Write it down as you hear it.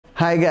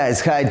Hi guys,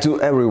 hi to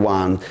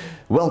everyone.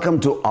 Welcome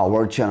to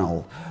our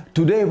channel.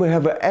 Today we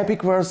have an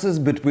epic versus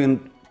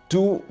between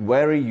two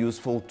very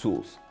useful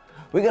tools.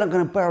 We're gonna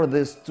compare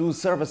these two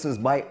services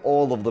by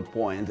all of the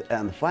point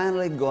and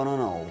finally gonna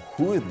know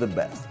who is the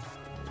best.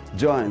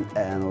 Join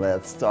and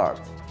let's start.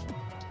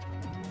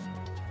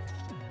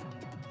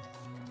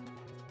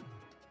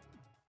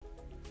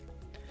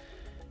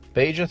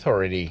 Page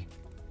Authority.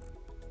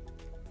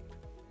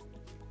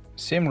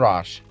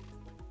 SEMRush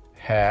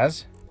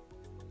has.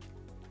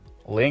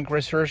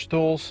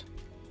 LinkSearchTools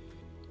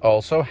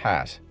also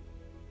has.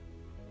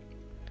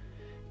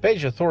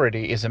 Page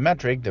authority is a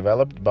metric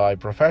developed by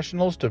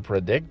professionals to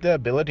predict the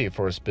ability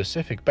for a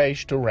specific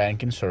page to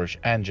rank in search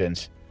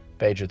engines.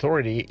 Page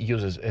authority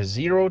uses a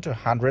 0 to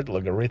 100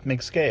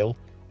 logarithmic scale.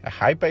 A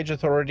high page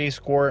authority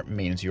score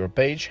means your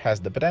page has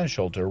the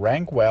potential to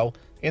rank well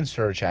in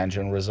search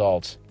engine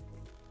results.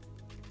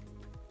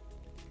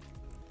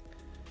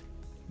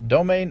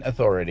 Domain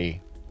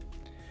authority.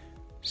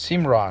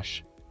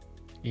 SEMRush.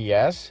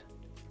 Yes.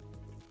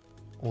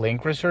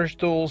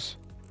 LinkSearchTools.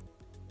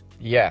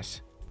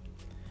 Yes.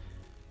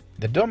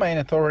 The domain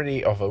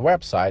authority of a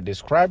website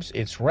describes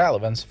its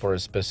relevance for a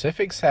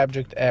specific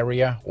subject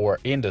area or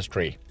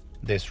industry.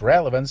 This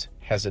relevance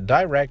has a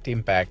direct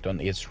impact on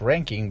its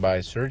ranking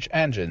by search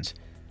engines,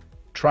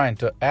 trying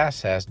to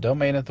assess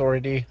domain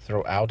authority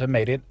through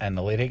automated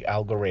analytic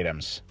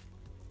algorithms.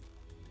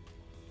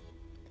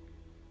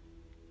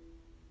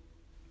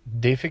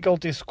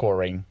 Difficulty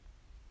scoring.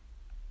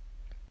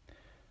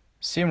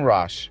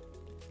 SEMRush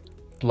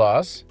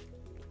plus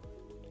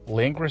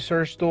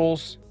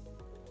LinkSearchTools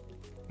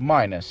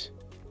minus.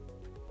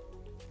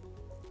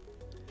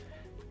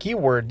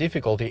 Keyword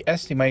difficulty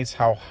estimates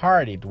how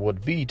hard it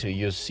would be to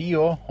use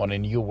SEO on a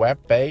new web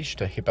page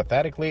to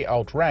hypothetically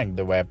outrank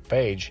the web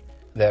page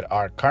that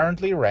are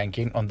currently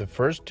ranking on the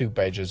first two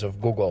pages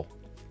of Google.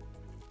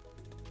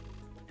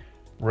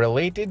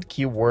 Related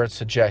keyword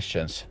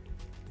suggestions.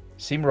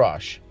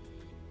 SEMRush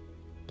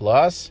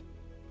plus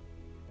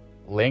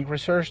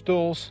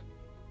LinkSearchTools?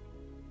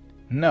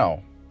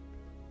 No.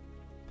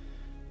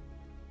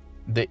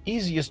 The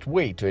easiest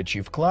way to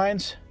achieve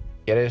clients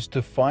is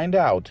to find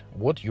out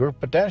what your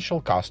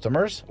potential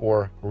customers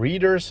or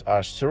readers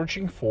are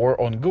searching for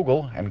on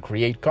Google and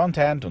create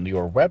content on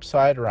your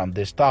website around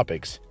these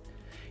topics.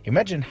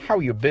 Imagine how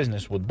your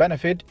business would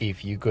benefit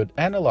if you could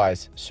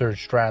analyze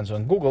search trends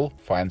on Google,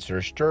 find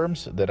search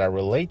terms that are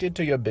related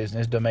to your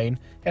business domain,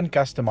 and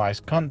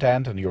customize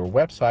content on your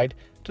website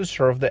to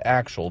serve the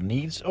actual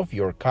needs of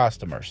your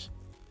customers.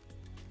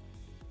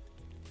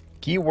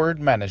 Keyword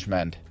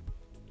management.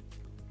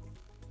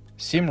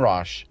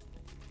 SEMRush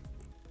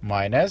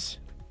minus.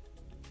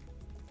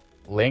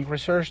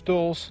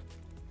 LinkSearchTools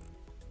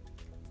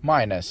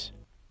minus.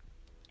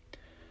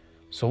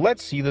 So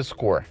let's see the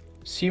score.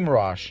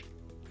 SEMRush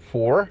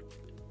 4,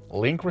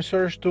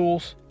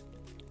 LinkSearchTools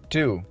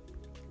 2.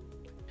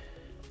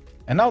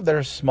 And now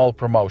there's a small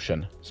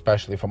promotion.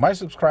 Especially for my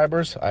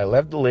subscribers, I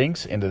left the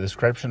links in the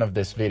description of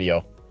this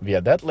video.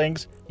 Via that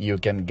links, you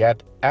can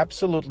get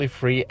absolutely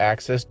free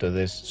access to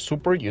these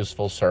super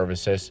useful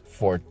services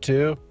for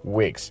 2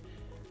 weeks.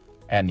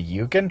 And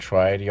you can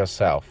try it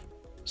yourself.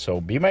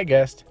 So be my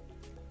guest.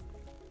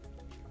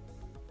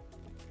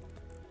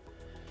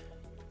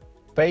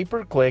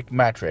 Pay-per-click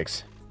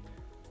metrics.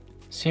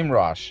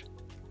 SEMRush.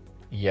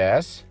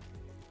 Yes.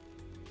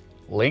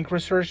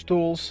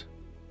 LinkSearchTools?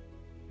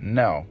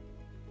 No.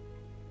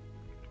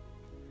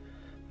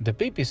 The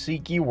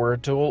PPC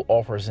keyword tool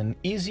offers an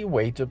easy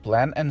way to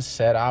plan and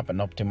set up an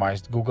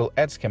optimized Google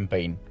Ads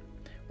campaign.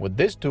 With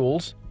these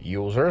tools,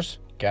 users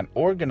can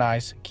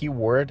organize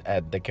keyword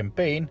at the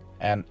campaign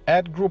and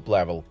at group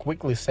level,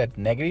 quickly set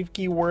negative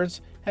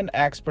keywords, and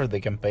export the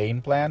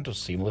campaign plan to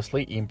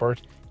seamlessly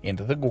import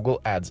into the Google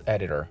Ads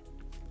editor.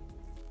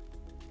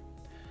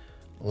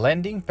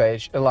 Landing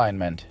page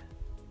alignment.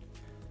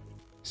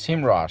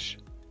 SEMRush.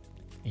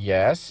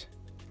 Yes.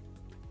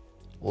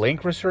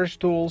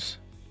 LinkSearchTools?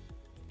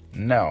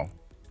 No.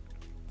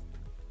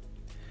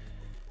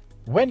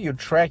 When you're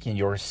tracking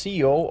your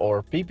SEO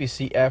or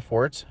PPC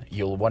efforts,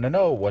 you'll want to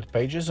know what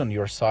pages on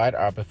your site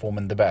are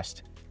performing the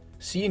best.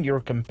 Seeing your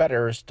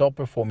competitors'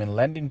 top-performing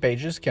landing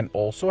pages can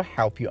also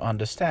help you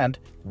understand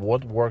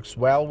what works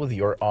well with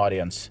your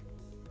audience.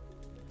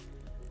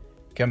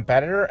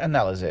 Competitor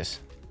analysis.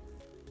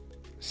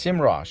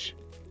 SEMRush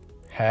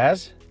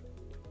has.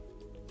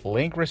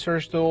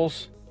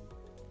 LinkSearchTools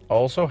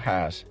also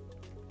has.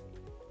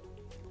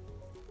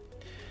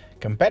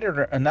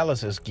 Competitor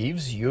analysis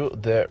gives you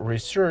the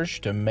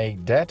research to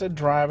make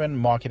data-driven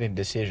marketing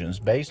decisions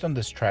based on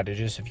the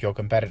strategies of your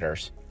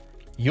competitors.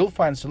 You'll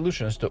find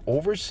solutions to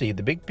oversee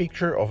the big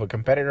picture of a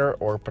competitor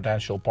or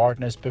potential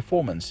partner's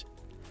performance.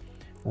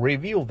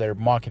 Reveal their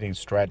marketing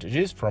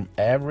strategies from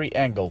every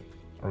angle: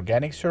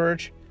 organic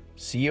search,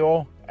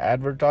 SEO,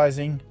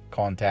 advertising,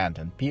 content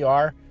and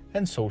PR,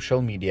 and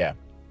social media.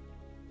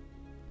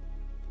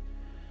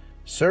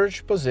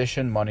 Search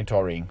position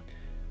monitoring.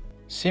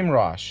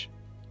 SEMRush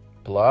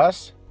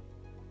plus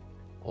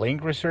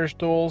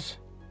LinkSearchTools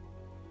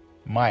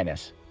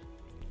minus.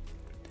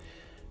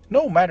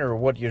 No matter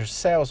what your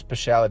SEO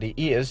specialty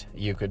is,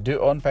 you could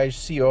do on-page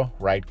SEO,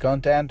 write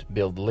content,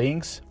 build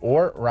links,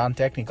 or run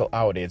technical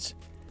audits.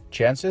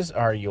 Chances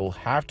are you'll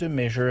have to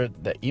measure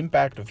the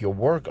impact of your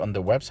work on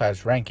the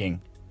website's ranking.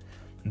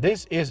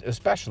 This is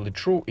especially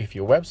true if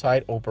your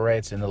website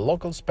operates in a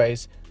local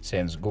space,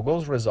 since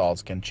Google's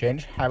results can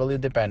change heavily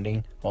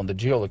depending on the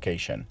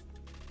geolocation.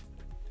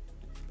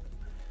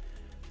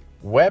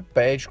 Web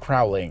page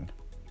crawling.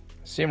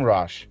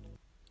 SEMRush.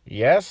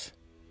 Yes.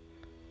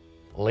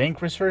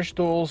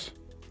 LinkSearchTools.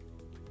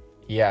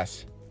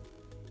 Yes.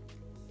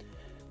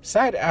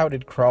 Site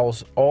audit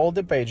crawls all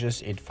the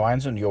pages it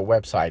finds on your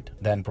website,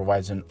 then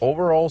provides an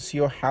overall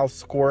SEO health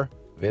score,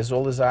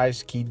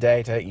 visualizes key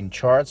data in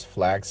charts,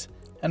 flags,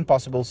 and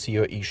possible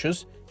SEO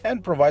issues,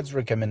 and provides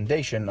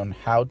recommendation on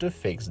how to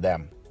fix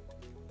them.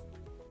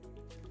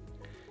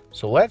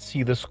 So let's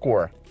see the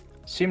score.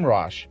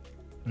 SEMRush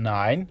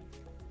 9,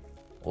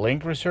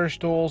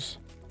 LinkSearchTools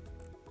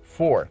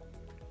 4.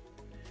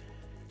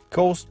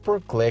 Cost per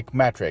click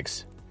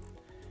metrics.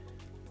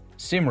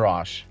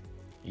 SEMRush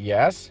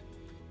yes.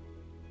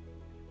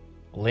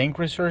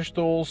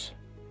 LinkSearchTools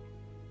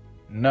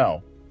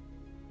no.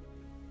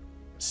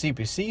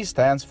 CPC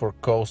stands for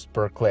cost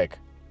per click.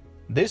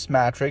 This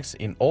matrix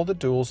in all the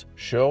tools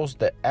shows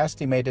the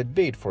estimated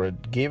bid for a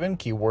given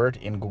keyword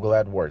in Google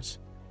AdWords.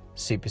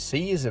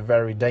 CPC is a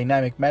very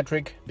dynamic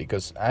metric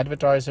because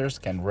advertisers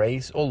can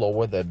raise or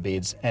lower their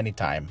bids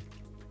anytime.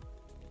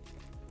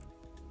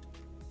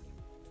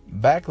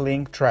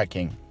 Backlink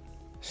tracking.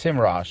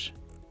 SEMRush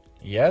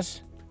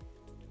yes.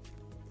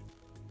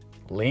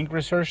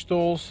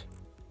 LinkSearchTools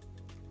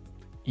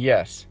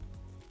yes.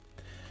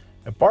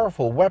 A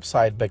powerful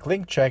website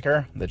backlink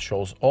checker that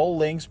shows all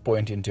links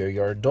pointing to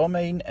your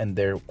domain and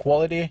their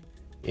quality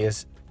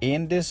is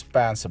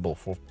indispensable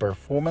for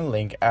performing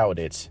link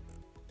audits.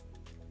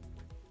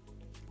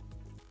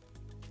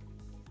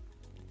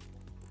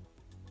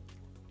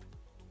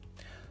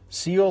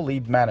 SEO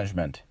lead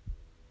management.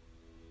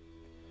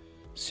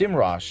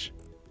 SEMRush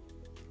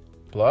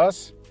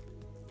plus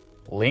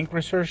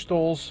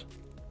LinkSearchTools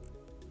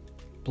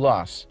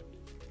plus.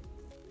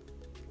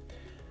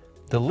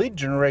 The lead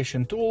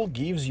generation tool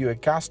gives you a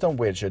custom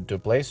widget to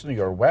place on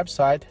your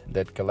website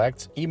that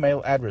collects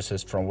email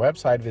addresses from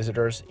website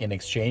visitors in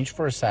exchange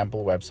for a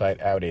sample website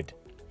audit.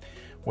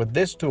 With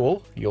this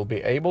tool, you'll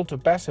be able to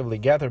passively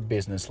gather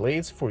business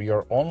leads for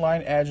your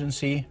online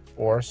agency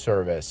or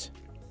service.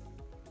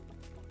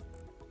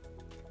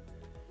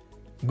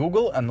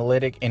 Google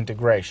Analytics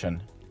integration.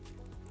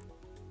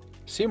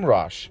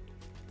 SEMRush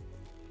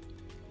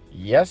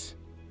yes.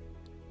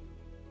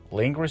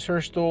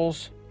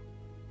 LinkSearchTools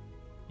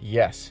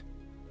yes.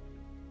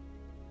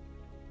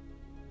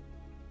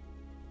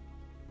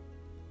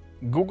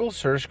 Google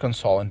Search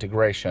Console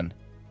integration.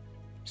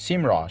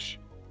 SEMRush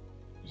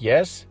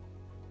yes.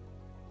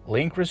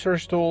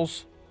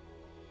 LinkSearchTools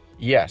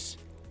yes.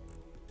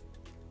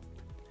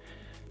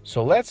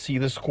 So let's see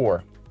the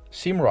score.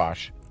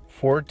 SEMRush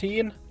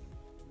 14,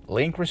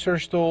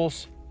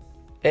 LinkSearchTools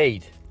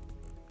 8.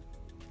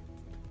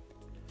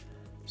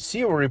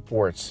 SEO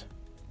reports.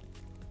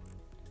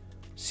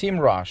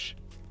 SEMRush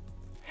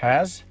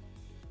has.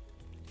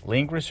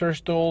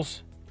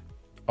 LinkSearchTools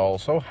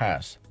also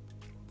has.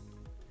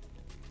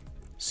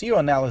 SEO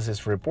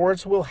analysis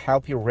reports will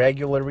help you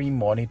regularly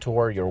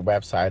monitor your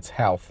website's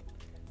health.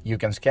 You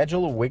can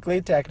schedule a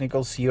weekly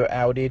technical SEO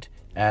audit,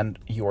 and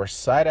your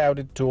site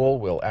audit tool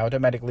will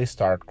automatically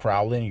start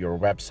crawling your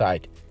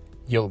website.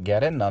 You'll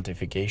get a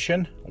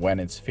notification when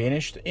it's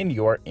finished in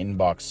your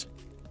inbox.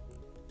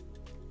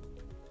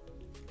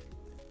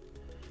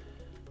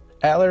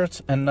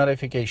 Alerts and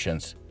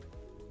notifications.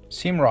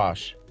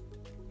 SEMRush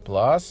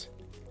plus.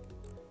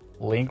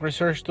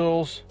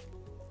 LinkSearchTools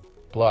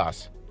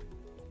plus.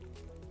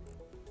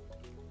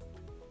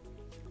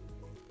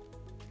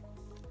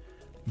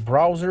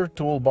 Browser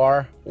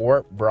toolbar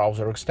or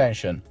browser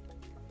extension.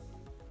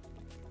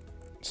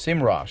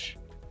 SEMRush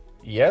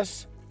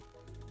yes.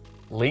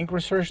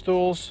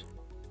 LinkSearchTools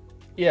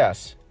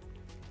yes.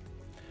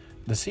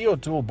 The SEO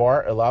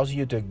toolbar allows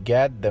you to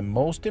get the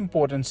most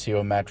important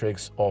SEO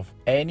metrics of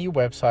any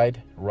website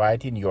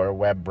right in your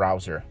web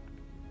browser.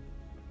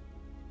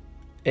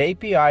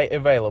 API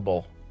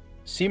available.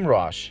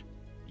 SEMRush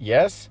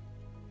yes.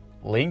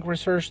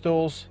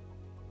 LinkSearchTools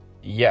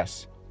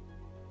yes.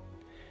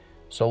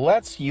 So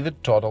let's see the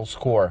total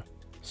score.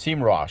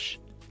 SEMRush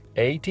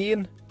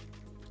 18,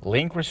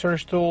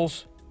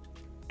 LinkSearchTools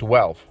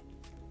 12.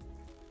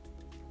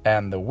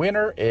 And the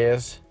winner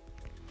is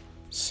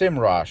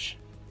SEMRush.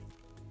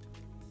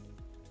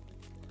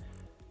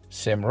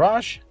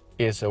 SEMRush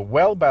is a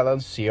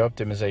well-balanced SEO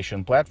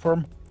optimization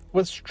platform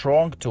with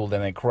strong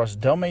tooling across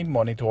domain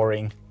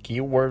monitoring,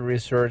 keyword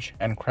research,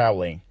 and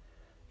crawling.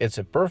 It's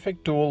a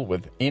perfect tool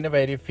with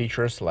innovative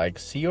features like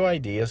SEO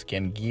ideas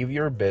can give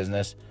your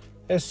business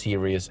a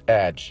serious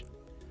edge.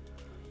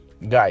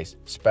 Guys,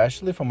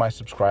 especially for my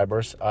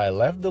subscribers, I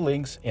left the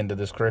links in the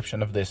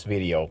description of this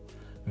video.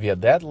 Via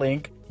that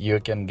link, you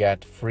can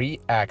get free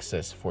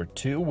access for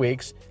 2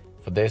 weeks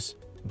for this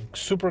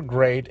super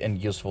great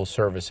and useful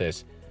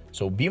services.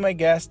 So be my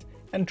guest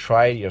and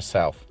try it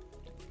yourself.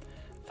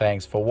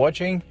 Thanks for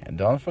watching, and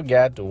don't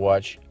forget to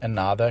watch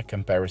another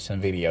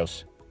comparison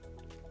videos.